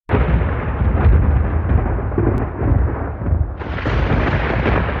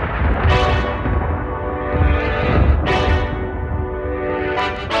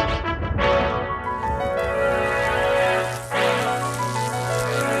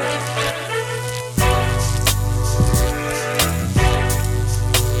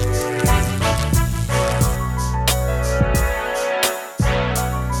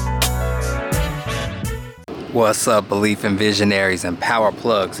What's up, Belief and Visionaries and Power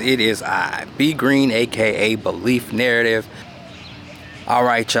Plugs? It is I, B Green, aka Belief Narrative.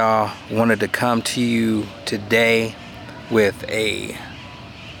 Alright, y'all, wanted to come to you today with a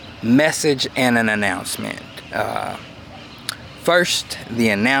message and an announcement. First, the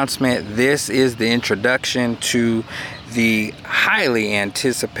announcement. This is the introduction to the highly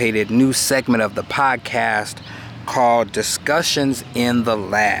anticipated new segment of the podcast called Discussions in the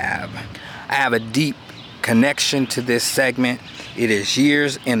Lab. I have a deep connection to this segment. It is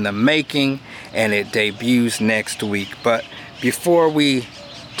years in the making and it debuts next week. But before we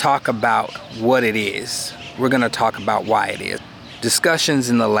talk about what it is, we're going to talk about why it is. Discussions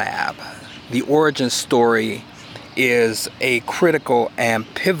in the Lab. The origin story is a critical and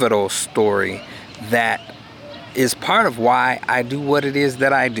pivotal story that is part of why I do what it is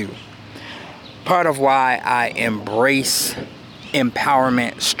that I do. Part of why I embrace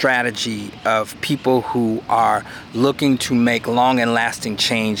empowerment strategy of people who are looking to make long and lasting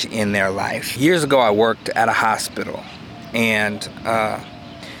change in their life. Years ago, I worked at a hospital, and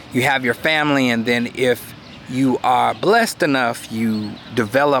you have your family, and then if you are blessed enough, you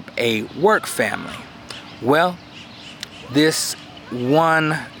develop a work family. Well, this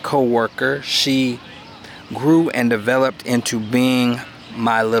one coworker, she grew and developed into being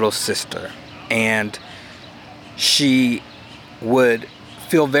my little sister, and she would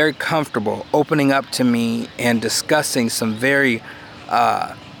feel very comfortable opening up to me and discussing some very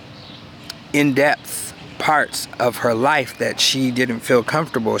in-depth parts of her life that she didn't feel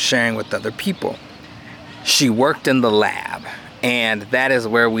comfortable sharing with other people. She worked in the lab, and that is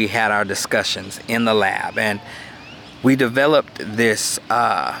where we had our discussions, in the lab. And we developed this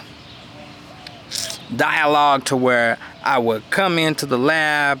dialogue to where I would come into the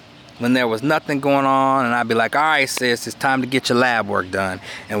lab when there was nothing going on, and I'd be like, all right, sis, it's time to get your lab work done.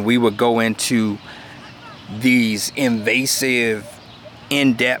 And we would go into these invasive,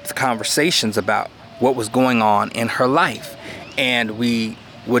 in-depth conversations about what was going on in her life. And we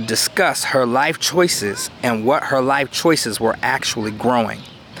would discuss her life choices and what her life choices were actually growing.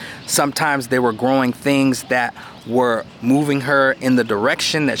 Sometimes they were growing things that were moving her in the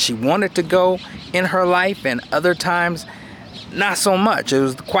direction that she wanted to go in her life, and other times not so much. It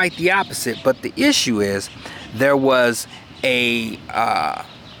was quite the opposite. But the issue is there was an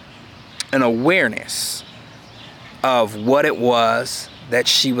awareness of what it was that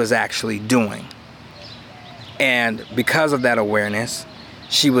she was actually doing. And because of that awareness,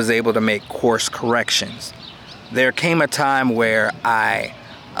 she was able to make course corrections. There came a time where I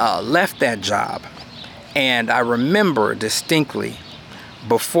left that job, and I remember distinctly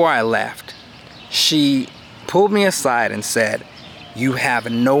before I left, she pulled me aside and said, "You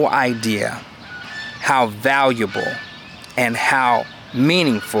have no idea how valuable and how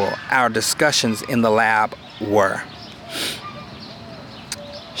meaningful our discussions in the lab were."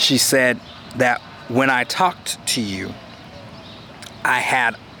 She said that when I talked to you, I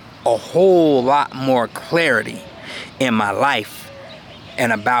had a whole lot more clarity in my life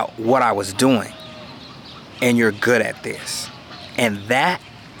and about what I was doing. And you're good at this. And that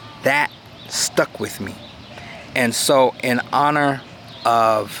stuck with me. And so in honor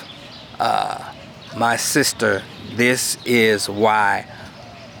of my sister, this is why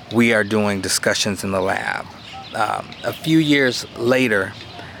we are doing Discussions in the Lab. A few years later,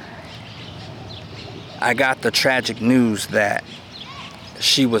 I got the tragic news that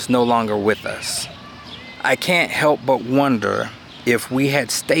she was no longer with us. I can't help but wonder if we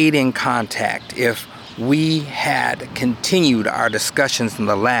had stayed in contact, if we had continued our discussions in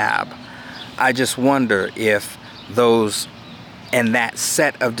the lab. I just wonder if those and that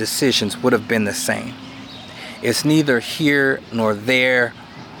set of decisions would have been the same. It's neither here nor there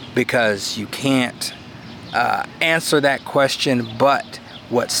because you can't answer that question, but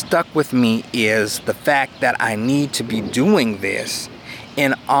what stuck with me is the fact that I need to be doing this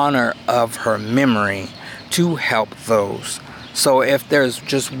in honor of her memory to help those. So if there's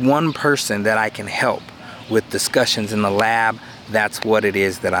just one person that I can help with Discussions in the Lab, that's what it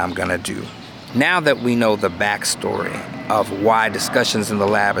is that I'm gonna do. Now that we know the backstory of why Discussions in the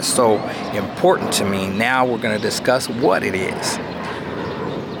Lab is so important to me, now we're going to discuss what it is.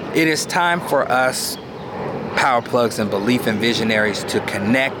 It is time for us, Power Plugs and Belief and Visionaries, to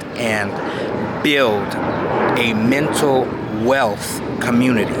connect and build a mental wealth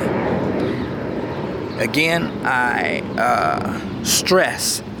community. Again, I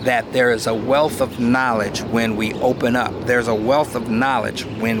stress that there is a wealth of knowledge when we open up. There's a wealth of knowledge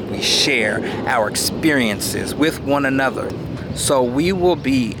when we share our experiences with one another. So we will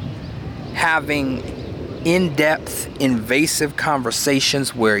be having in-depth, invasive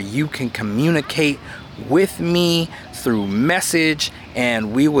conversations where you can communicate with me through message,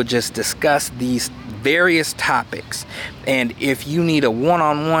 and we will just discuss these various topics. And if you need a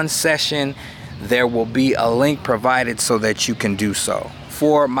one-on-one session, there will be a link provided so that you can do so.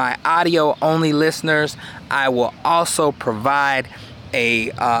 For my audio only listeners, I will also provide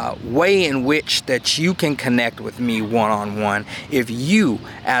a way in which that you can connect with me one-on-one. If you,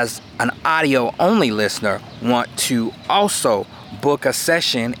 as an audio only listener, want to also book a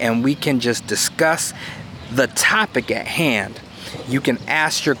session and we can just discuss the topic at hand, you can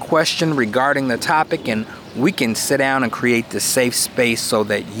ask your question regarding the topic and we can sit down and create the safe space so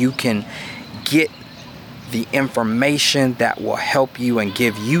that you can get the information that will help you and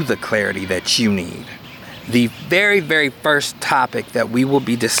give you the clarity that you need. The very, very first topic that we will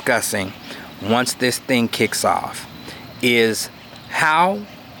be discussing once this thing kicks off is how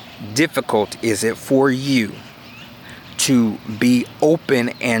difficult is it for you to be open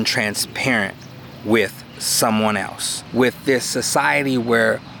and transparent with someone else. With this society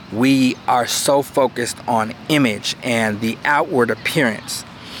where we are so focused on image and the outward appearance.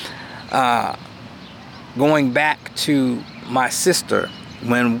 Going back to my sister,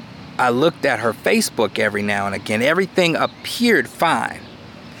 when I looked at her Facebook every now and again, everything appeared fine,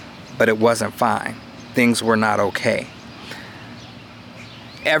 but it wasn't fine. Things were not okay.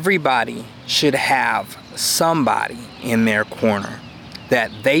 Everybody should have somebody in their corner that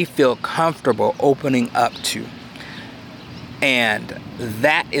they feel comfortable opening up to. And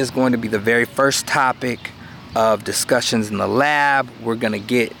that is going to be the very first topic of discussions in the lab. We're going to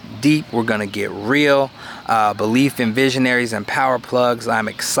get deep. We're going to get real. Belief in visionaries and power plugs. I'm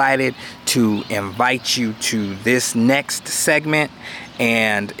excited to invite you to this next segment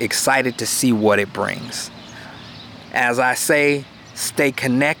and excited to see what it brings. As I say, stay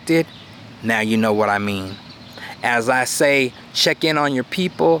connected. Now you know what I mean. As I say, check in on your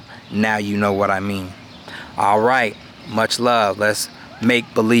people. Now you know what I mean. All right. Much love. Let's make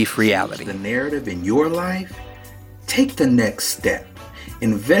belief reality. The narrative in your life? Take the next step.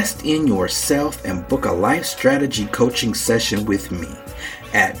 Invest in yourself and book a life strategy coaching session with me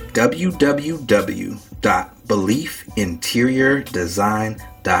at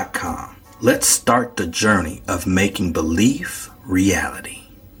www.beliefinteriordesign.com. Let's start the journey of making belief reality.